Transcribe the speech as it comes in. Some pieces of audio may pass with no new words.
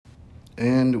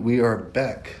And we are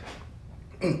back.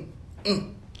 We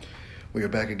are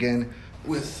back again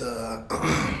with a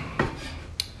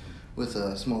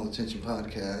Small Attention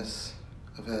Podcast.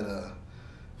 I've had a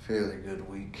fairly good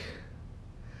week.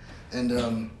 And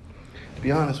to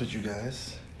be honest with you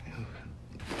guys,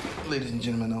 ladies and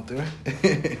gentlemen out there,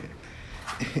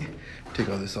 take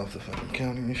all this off the fucking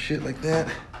counter and shit like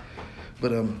that.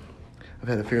 But I've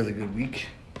had a fairly good week.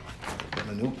 Got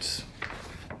my notes.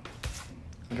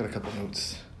 I got a couple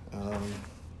notes.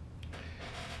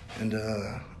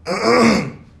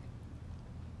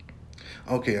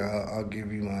 Okay, I'll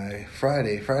give you my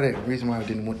Friday. The reason why I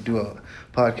didn't want to do a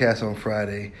podcast on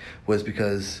Friday was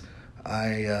because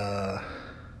I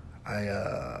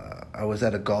was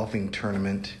at a golfing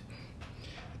tournament,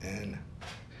 and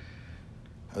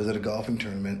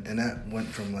that went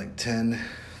from like 10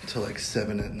 to like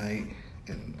 7 at night,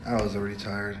 and I was already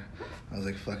tired. I was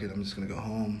like, fuck it, I'm just gonna go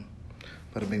home.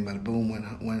 Bada bing, bada boom, went,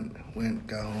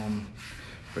 got home,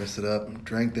 rested up,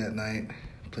 drank that night,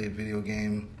 played video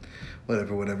game,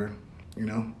 whatever, you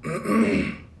know?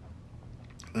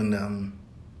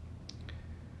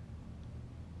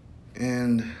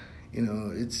 And you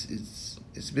know, it's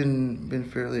been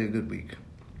fairly a good week.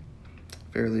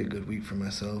 Fairly a good week for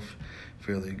myself,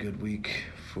 fairly a good week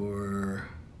for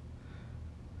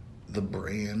the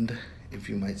brand, if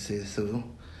you might say so,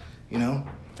 you know?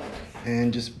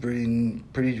 And just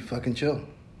pretty fucking chill,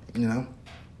 you know?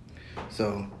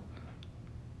 So,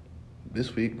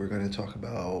 this week we're going to talk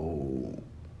about,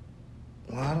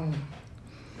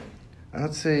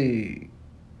 I'd say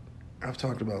I've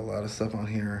talked about a lot of stuff on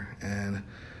here, and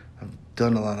I've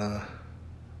done a lot of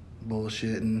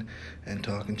bullshitting and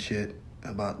talking shit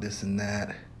about this and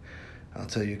that. I'll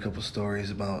tell you a couple stories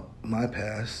about my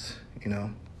past, you know,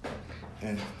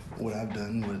 and what I've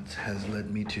done, what has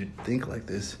led me to think like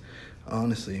this,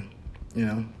 honestly, you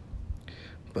know.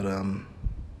 But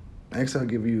next I'll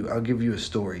give you a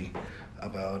story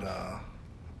about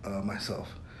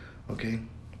myself, okay?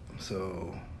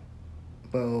 So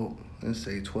about, let's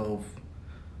say 12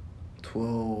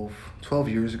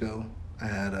 years ago, I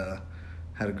had a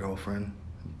girlfriend.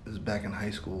 It was back in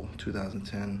high school,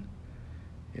 2010.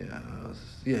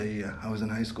 I was in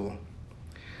high school.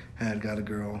 Got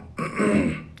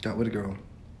with a girl.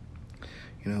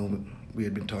 You know, we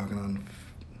had been talking on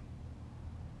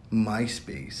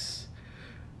MySpace.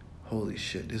 Holy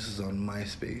shit, this is on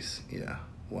MySpace. Yeah,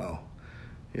 wow.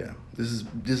 Yeah, this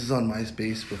is on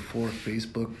MySpace before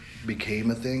Facebook became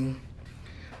a thing.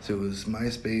 So it was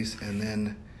MySpace, and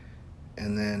then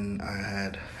I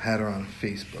had her on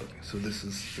Facebook. So this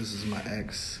is my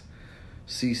ex,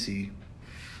 Cece,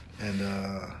 and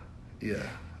yeah.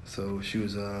 So she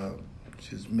was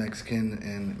Mexican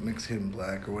and Mexican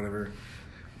black or whatever,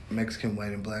 Mexican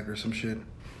white and black or some shit.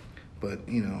 But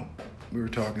you know, we were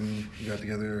talking, we got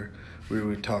together, we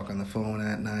would talk on the phone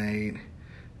at night,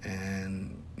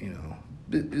 and you know,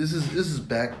 this is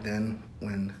back then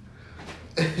when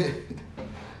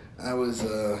I was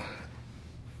a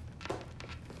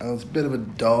bit of a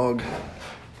dog.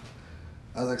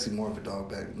 I was actually more of a dog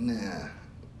back. Yeah,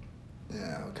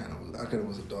 I kind of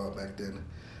was a dog back then.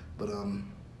 But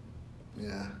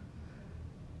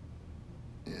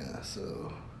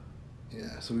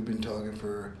so we've been talking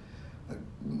for a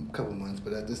couple months,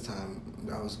 but at this time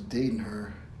I was dating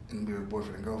her, and we were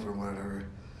boyfriend and girlfriend, whatever.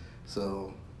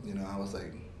 So you know, I was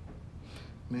like,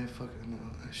 man, fuck it, no.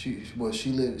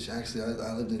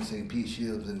 I lived in St. Pete. She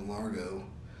lives in Largo,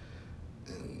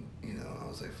 and you know, I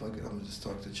was like, fuck it, I'm gonna just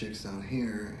talk to chicks down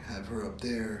here, have her up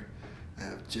there. I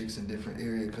have chicks in different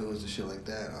area codes and shit like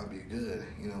that. I'll be good.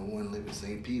 You know, one live in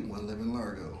St. Pete, one live in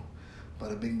Largo.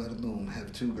 Bada bing, bada boom.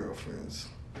 Have 2 girlfriends.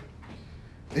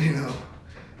 You know,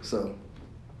 so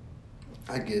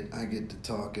I get to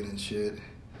talking and shit,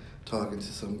 talking to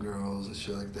some girls and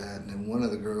shit like that. And then one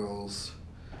of the girls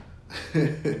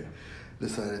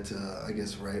decided to, I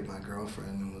guess, write my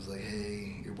girlfriend and was like,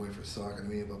 "Hey, your boyfriend's talking to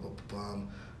me." Blah blah blah.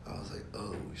 I was like,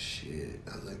 "Oh shit!"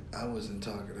 I was like, I wasn't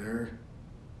talking to her.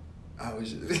 I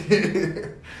was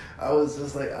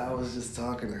just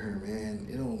talking to her, man.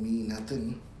 It don't mean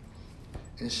nothing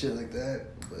and shit like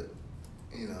that. But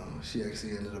you know, she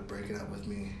actually ended up breaking up with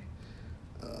me.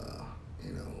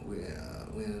 You know, we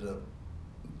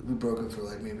broke up for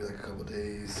like maybe like a couple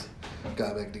days,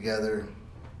 got back together,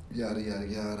 yada yada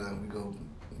yada.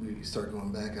 We start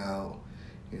going back out.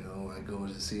 You know, I go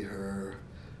to see her.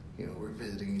 You know, we're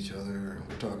visiting each other,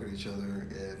 we're talking to each other,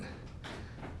 and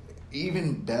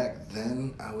even back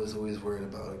then, I was always worried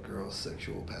about a girl's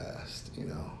sexual past, you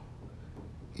know.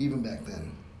 Even back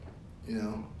then, you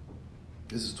know.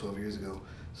 This is 12 years ago,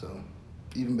 so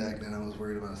even back then, I was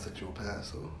worried about a sexual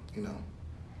past. So you know,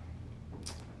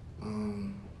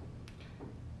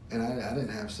 and I didn't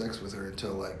have sex with her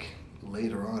until like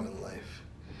later on in life,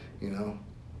 you know.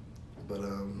 But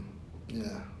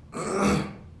yeah.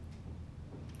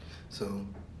 So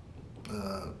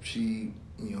she,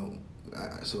 you know,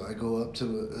 so I go up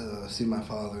to see my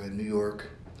father in New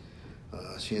York.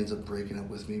 She ends up breaking up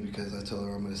with me because I tell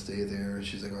her I'm going to stay there.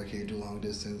 She's like, I can't do long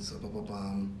distance. Blah, blah,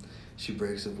 blah. She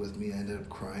breaks up with me. I ended up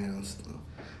crying and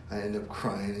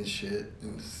shit.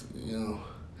 And, you know,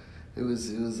 it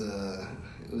was a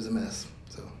mess.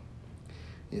 So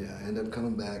yeah, I end up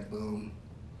coming back. Boom.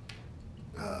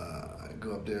 I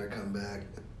go up there. I come back.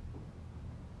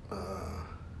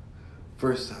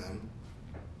 First time,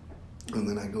 and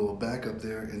then I go back up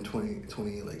there in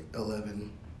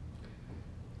 2011.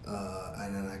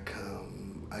 And then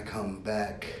I come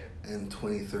back in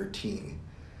 2013,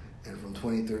 and from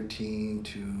 2013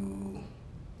 to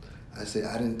I'll say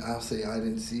I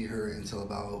didn't see her until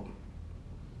about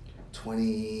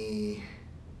 20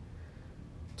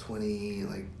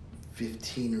 like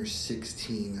 15 or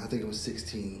 16. I think it was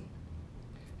 16.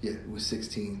 Yeah, it was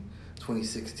 16,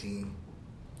 2016,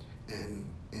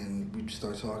 and we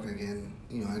start talking again.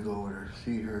 You know, I go over to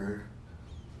see her.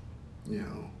 You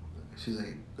know. She's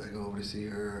like, I go over to see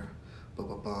her, blah,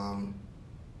 blah, blah. And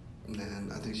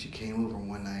then I think she came over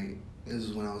one night. This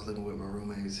is when I was living with my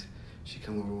roommates. She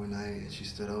came over one night and she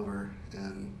stood over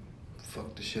and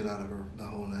fucked the shit out of her the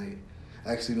whole night.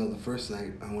 Actually, no, the first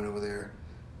night I went over there,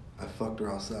 I fucked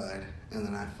her outside. And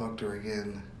then I fucked her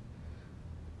again.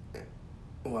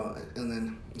 Well, and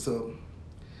then, so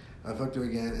I fucked her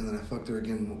again, and then I fucked her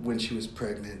again when she was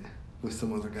pregnant with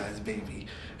some other guy's baby.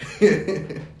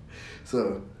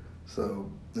 So,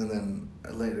 and then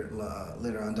later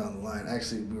on down the line,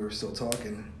 actually, we were still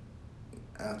talking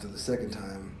after the second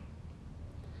time,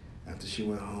 after she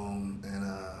went home, and,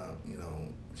 you know,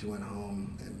 she went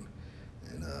home, and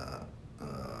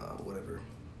whatever.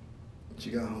 She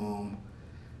got home,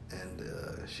 and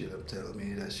she ended up telling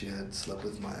me that she had slept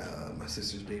with my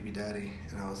sister's baby daddy,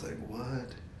 and I was like,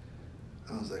 what?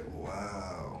 I was like,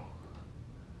 wow.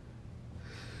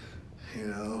 You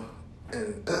know,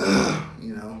 and,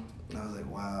 you know, I was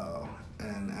like, wow.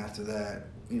 And after that,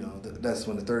 you know, that's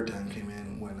when the third time came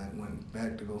in, when I went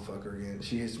back to go fuck her again.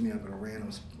 She hits me up at a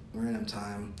random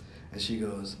time, and she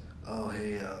goes, oh,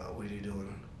 hey, what are you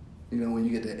doing? You know, when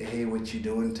you get that, hey, what you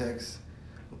doing text,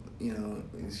 you know,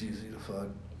 it's usually the fuck.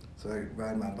 So I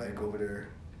ride my bike over there,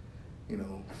 you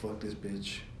know, fuck this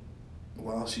bitch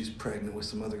while she's pregnant with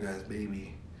some other guy's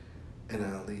baby, and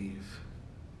I leave.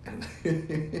 And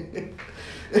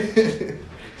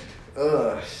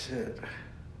oh shit,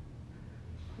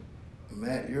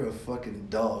 Matt, you're a fucking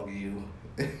dog, you.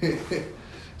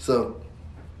 So,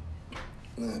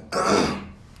 you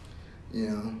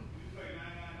know,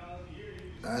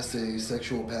 I say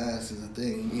sexual past is a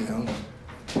thing. You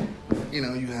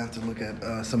know, you have to look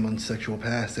at someone's sexual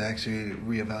past to actually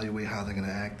reevaluate how they're gonna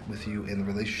act with you in the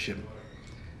relationship.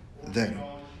 Then.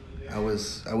 I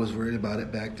was worried about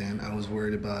it back then. I was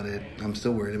worried about it. I'm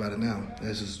still worried about it now.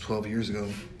 This is 12 years ago.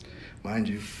 Mind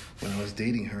you, when I was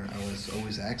dating her, I was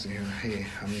always asking her, hey,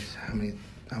 how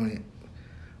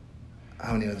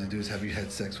many other dudes have you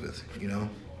had sex with, you know?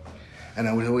 And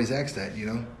I would always ask that, you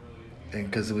know? And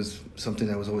because it was something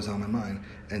that was always on my mind.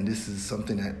 And this is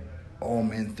something that all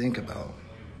men think about,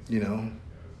 you know?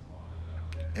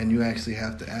 And you actually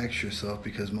have to ask yourself,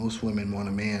 because most women want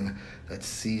a man that's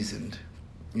seasoned,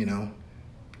 you know,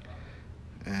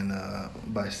 and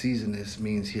by seasoned, this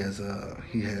means he has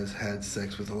had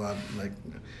sex with a lot, like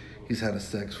he's had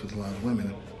sex with a lot of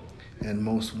women, and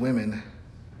most women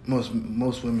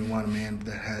want a man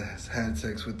that has had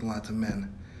sex with lots of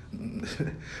men.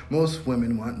 Most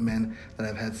women want men that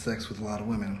have had sex with a lot of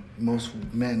women. Most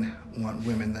men want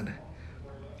women that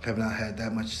have not had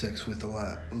that much sex with a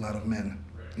lot of men,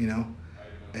 you know,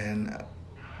 and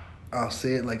I'll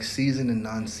say it like seasoned and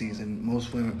non-seasoned.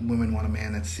 Most women want a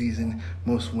man that's seasoned.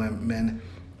 Most men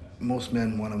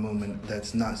want a woman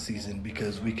that's not seasoned,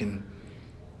 because we can,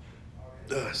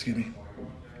 we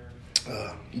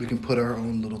can put our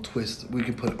own little twist. We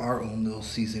can put our own little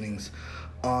seasonings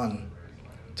on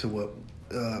to what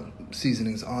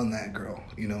seasonings on that girl,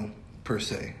 you know, per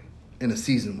se, in a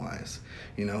season-wise,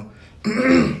 you know.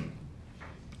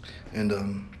 And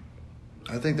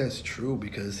I think that's true,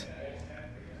 because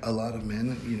a lot of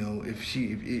men, you know, if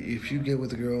you get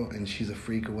with a girl and she's a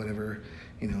freak or whatever,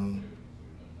 you know,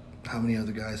 how many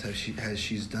other guys has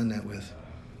she's done that with,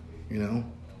 you know?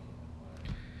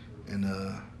 And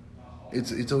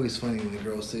it's always funny when the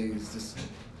girl says this,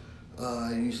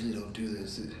 I usually don't do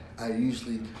this.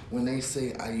 when they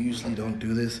say I usually don't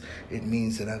do this, it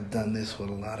means that I've done this with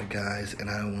a lot of guys, and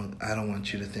I don't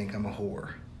want you to think I'm a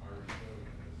whore.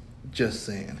 Just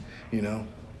saying, you know.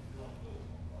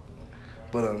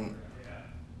 But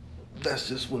that's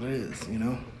just what it is, you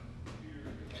know.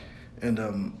 And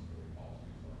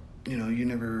you know, you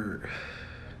never.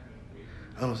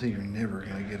 I don't say you're never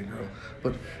gonna get a girl,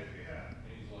 but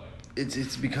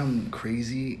it's become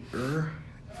crazier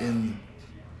in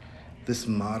this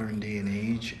modern day and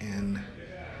age, and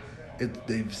it's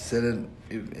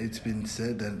been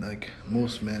said that like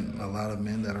most men, a lot of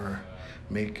men that are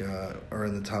in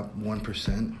the top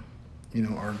 1%, you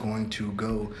know, are going to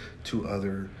go to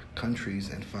other countries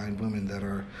and find women that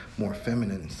are more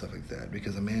feminine and stuff like that,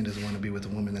 because a man doesn't want to be with a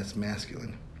woman that's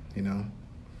masculine, you know.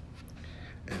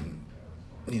 And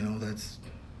you know, that's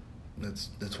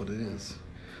what it is.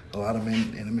 A lot of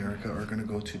men in America are going to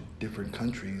go to different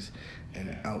countries and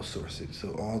outsource it.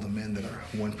 So all the men that are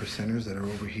 1%ers that are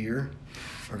over here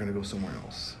are going to go somewhere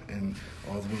else. And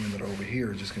all the women that are over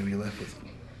here are just going to be left with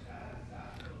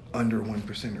under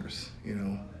 1%ers, you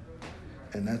know.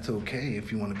 And that's okay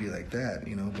if you want to be like that,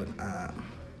 you know. But,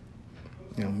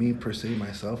 you know, me per se,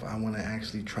 myself, I want to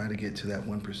actually try to get to that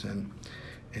 1%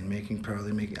 and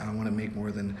I want to make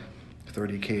more than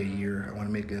 $30K a year. I want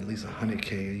to make at least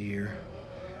 $100K a year,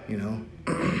 you know,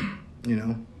 you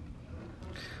know.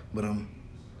 But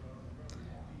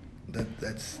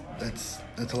that's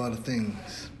a lot of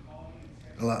things.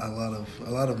 A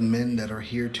lot of men that are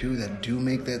here too that do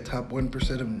make that top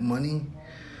 1% of money.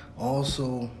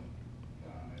 Also,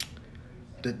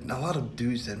 a lot of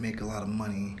dudes that make a lot of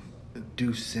money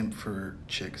do simp for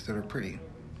chicks that are pretty,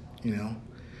 you know.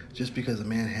 Just because a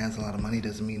man has a lot of money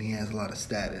doesn't mean he has a lot of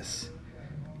status,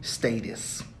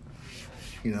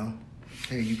 you know.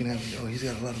 Hey, you can have, he's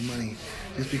got a lot of money.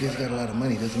 Just because he's got a lot of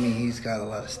money doesn't mean he's got a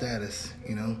lot of status,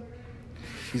 you know.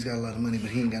 He's got a lot of money,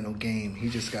 but he ain't got no game. He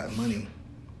just got money.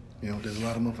 You know, there's a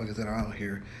lot of motherfuckers that are out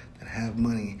here that have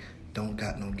money, don't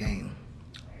got no game,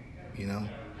 you know.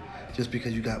 Just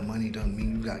because you got money doesn't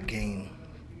mean you got game.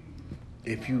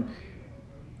 If you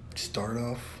start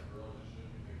off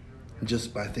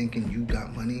just by thinking you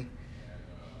got money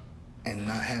and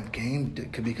not have game,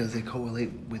 because they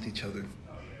correlate with each other,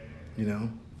 you know.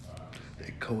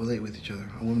 They correlate with each other.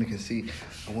 A woman can see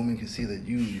that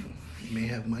you may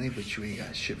have money, but you ain't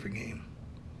got shit for game.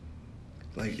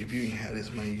 Like, if you ain't had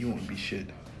this money, you won't be shit.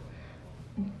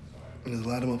 And there's a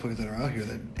lot of motherfuckers that are out here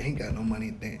that ain't got no money.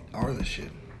 They are the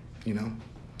shit, you know.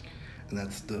 And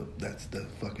that's the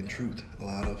fucking truth. A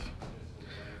lot of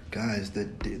guys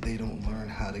that they don't learn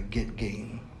how to get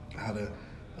game, how to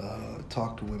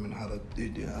talk to women, how to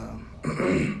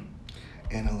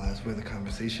analyze where the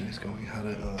conversation is going, how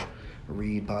to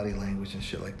read body language and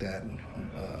shit like that, and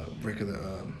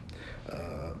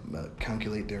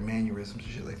calculate their mannerisms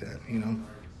and shit like that, you know.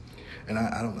 And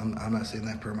I'm not saying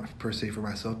that per se for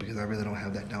myself, because I really don't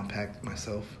have that down packed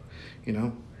myself, you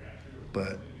know.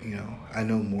 But you know, I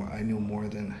know more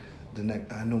than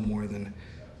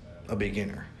a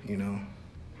beginner, you know.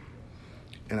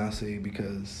 And I'll say,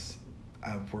 because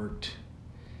I've worked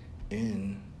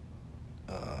in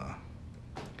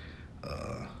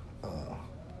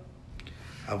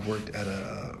I've worked at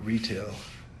a retail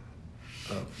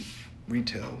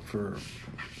for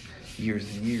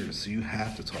years and years. So you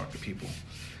have to talk to people.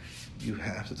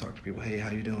 Hey, how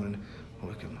you doing?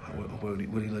 What are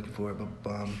you looking for?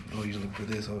 Oh, you're looking for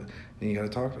this. Oh, then you got to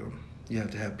talk to them. You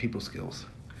have to have people skills,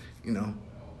 you know.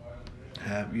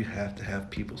 You have to have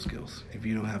people skills. If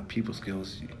you don't have people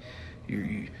skills,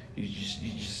 you're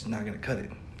just not gonna cut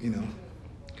it, you know.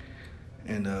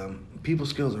 And people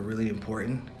skills are really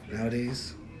important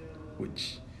nowadays,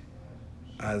 which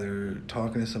either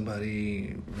talking to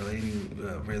somebody,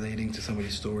 relating to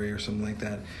somebody's story or something like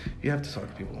that. You have to talk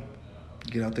to people.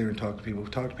 Get out there and talk to people.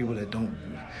 Talk to people that don't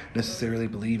necessarily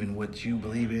believe in what you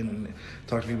believe in. And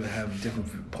talk to people that have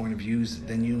different point of views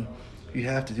than you. You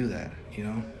have to do that, you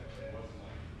know.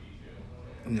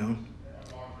 You know.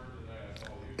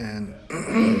 And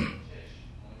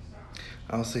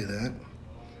I'll say that.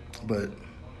 But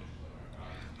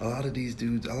a lot of these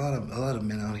dudes, a lot of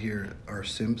men out here are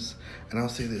simps. And I'll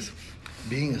say this: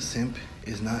 being a simp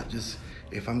is not just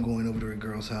if I'm going over to a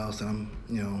girl's house and I'm,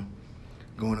 you know,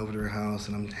 going over to her house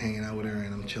and I'm hanging out with her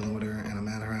and I'm chilling with her and I'm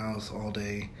at her house all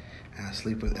day and I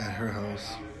sleep at her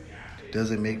house,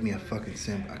 doesn't make me a fucking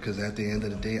simp, because at the end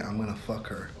of the day, I'm gonna fuck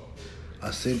her.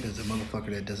 A simp is a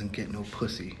motherfucker that doesn't get no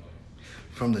pussy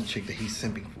from the chick that he's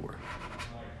simping for.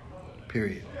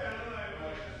 Period.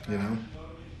 You know?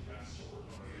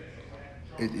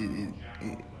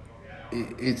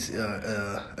 It's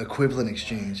equivalent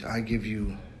exchange. I give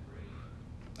you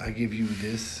I give you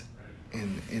this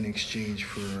in exchange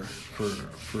for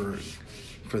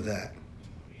that,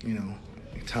 you know,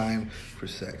 time for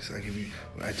sex.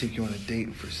 I take you on a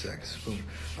date for sex. But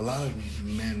a lot of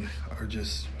men are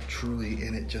just truly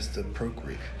in it just to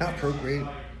procreate. Not procreate,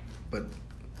 but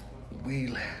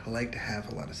we like to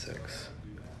have a lot of sex.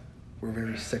 We're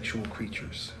very sexual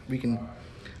creatures. We can,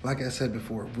 like I said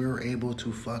before, we're able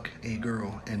to fuck a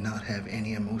girl and not have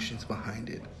any emotions behind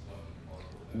it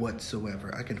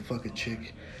whatsoever. I can fuck a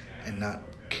chick and not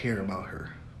care about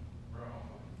her,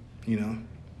 you know?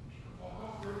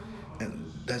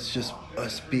 And that's just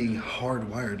us being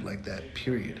hardwired like that,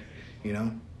 period, you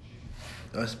know?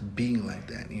 Us being like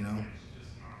that, you know?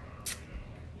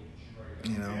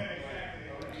 You know?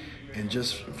 And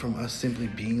just from us simply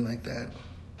being like that,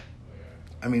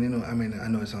 I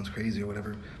know it sounds crazy or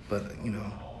whatever, but, you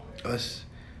know, us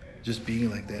just being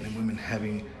like that and women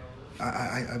having,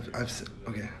 I'll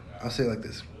say it like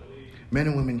this. Men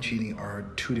and women cheating are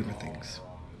two different things.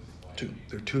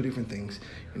 They're two different things.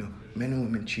 You know, men and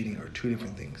women cheating are two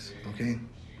different things, okay?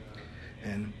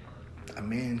 And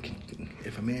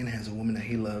if a man has a woman that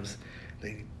he loves, that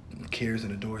he cares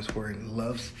and adores for and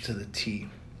loves to the T,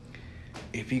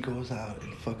 if he goes out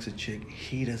and fucks a chick,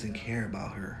 he doesn't care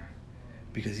about her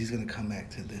because he's gonna come back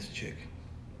to this chick.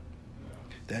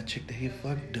 That chick that he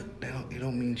fucked, it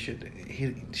don't mean shit.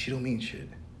 She don't mean shit.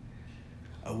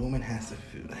 A woman has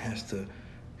to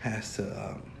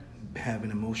have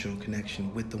an emotional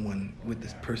connection with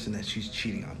this person that she's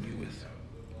cheating on you with.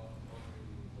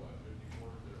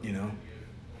 You know?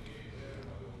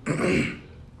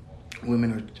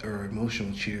 Women are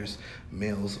emotional cheaters.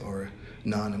 Males are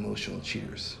non-emotional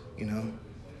cheaters. You know?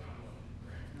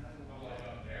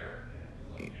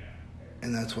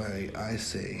 And that's why I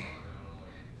say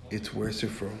it's worse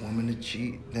for a woman to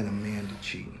cheat than a man to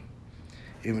cheat.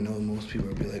 Even though most people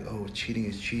will be like, oh, cheating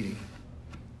is cheating.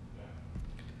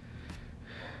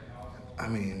 I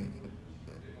mean,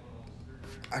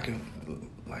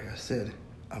 like I said,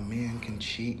 a man can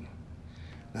cheat.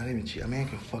 Not even cheat. A man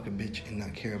can fuck a bitch and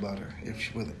not care about her.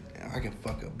 I can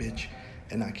fuck a bitch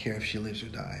and not care if she lives or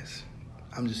dies.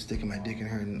 I'm just sticking my dick in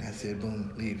her and I said,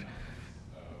 boom, leave.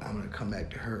 I'm gonna come back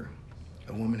to her.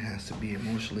 A woman has to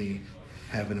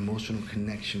have an emotional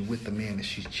connection with the man that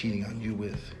she's cheating on you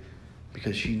with,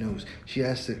 because she knows. She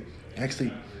has to,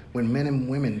 actually, when men and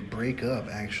women break up,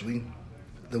 actually,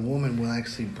 the woman will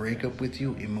actually break up with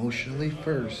you emotionally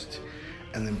first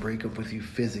and then break up with you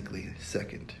physically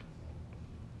second.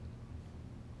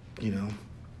 You know?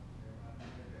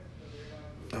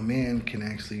 A man can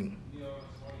actually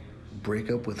break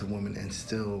up with a woman and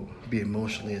still be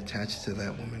emotionally attached to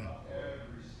that woman.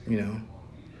 You know?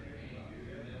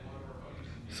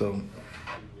 So,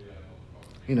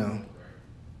 you know,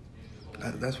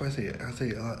 that's why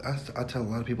I tell a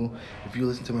lot of people, if you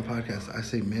listen to my podcast, I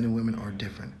say men and women are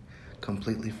different,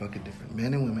 completely fucking different.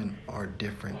 Men and women are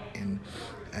different in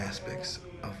aspects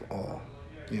of all,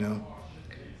 you know.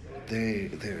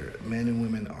 They're men and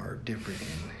women are different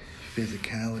in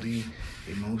physicality,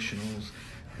 emotionals.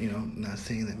 You know, not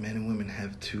saying that men and women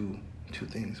have two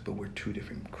things, but we're two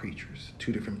different creatures,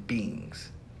 two different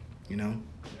beings, you know.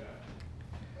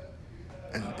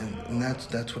 And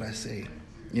that's what I say,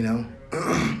 you know.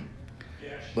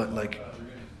 But like,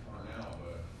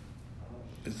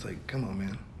 it's like, come on,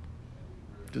 man.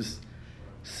 Just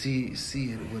see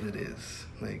it what it is.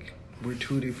 Like, we're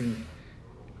two different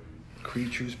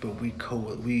creatures, but we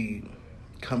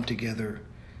come together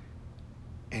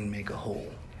and make a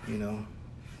whole, you know.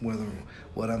 Whether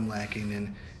what I'm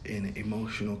lacking in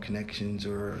emotional connections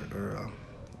or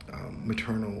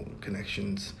maternal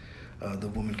connections, the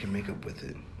woman can make up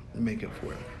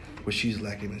for it. What she's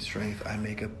lacking in strength, I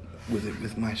make up with it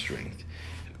with my strength.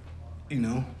 You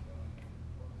know,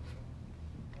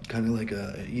 kind of like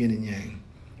a yin and yang,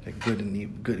 like good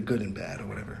and bad or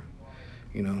whatever.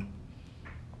 You know.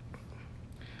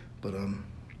 But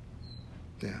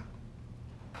yeah.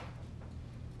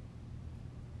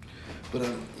 But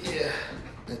yeah,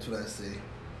 that's what I say.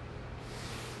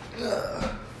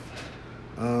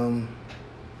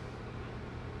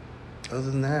 Other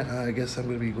than that, I guess I'm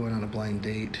gonna be going on a blind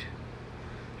date.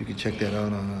 You can check that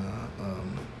out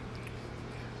on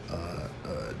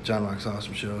John Rock's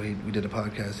Awesome Show. We did a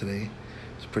podcast today.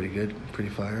 It's pretty good, pretty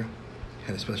fire.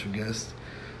 Had a special guest,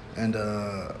 and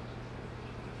other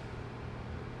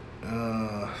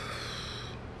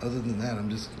than that,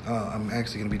 I'm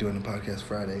actually gonna be doing a podcast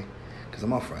Friday, because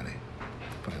I'm off Friday,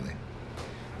 finally.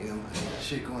 You know, I got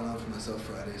shit going on for myself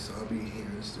Friday, so I'll be here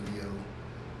in the studio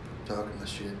talking my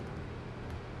shit.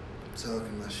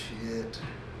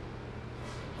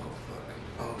 Oh, fuck.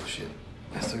 Oh, shit.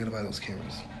 I still gotta buy those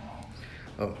cameras.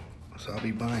 Oh, so I'll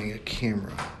be buying a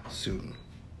camera soon.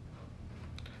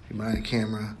 Be buying a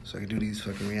camera so I can do these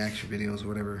fucking reaction videos or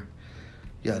whatever.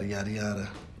 Yada, yada, yada.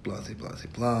 Blah, blah, blah,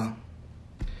 blah.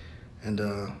 And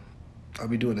I'll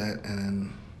be doing that, and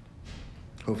then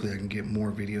hopefully I can get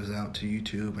more videos out to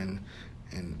YouTube and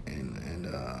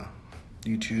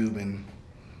YouTube and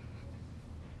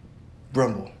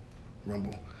Rumble.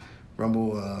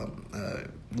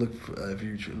 Look for, if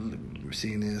you're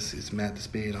seeing this, it's Matt the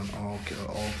Spade on all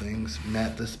things.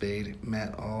 Matt the Spade,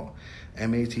 Matt all,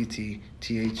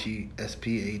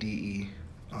 MATTTHESPADE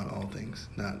on all things.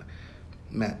 Not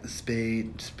Matt the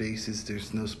Spade, spaces,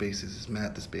 there's no spaces, it's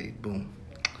Matt the Spade, boom.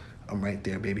 I'm right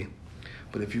there, baby.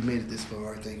 But if you made it this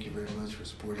far, thank you very much for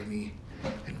supporting me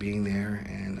and being there.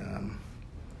 And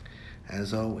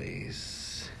as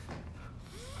always,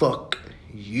 fuck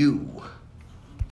you.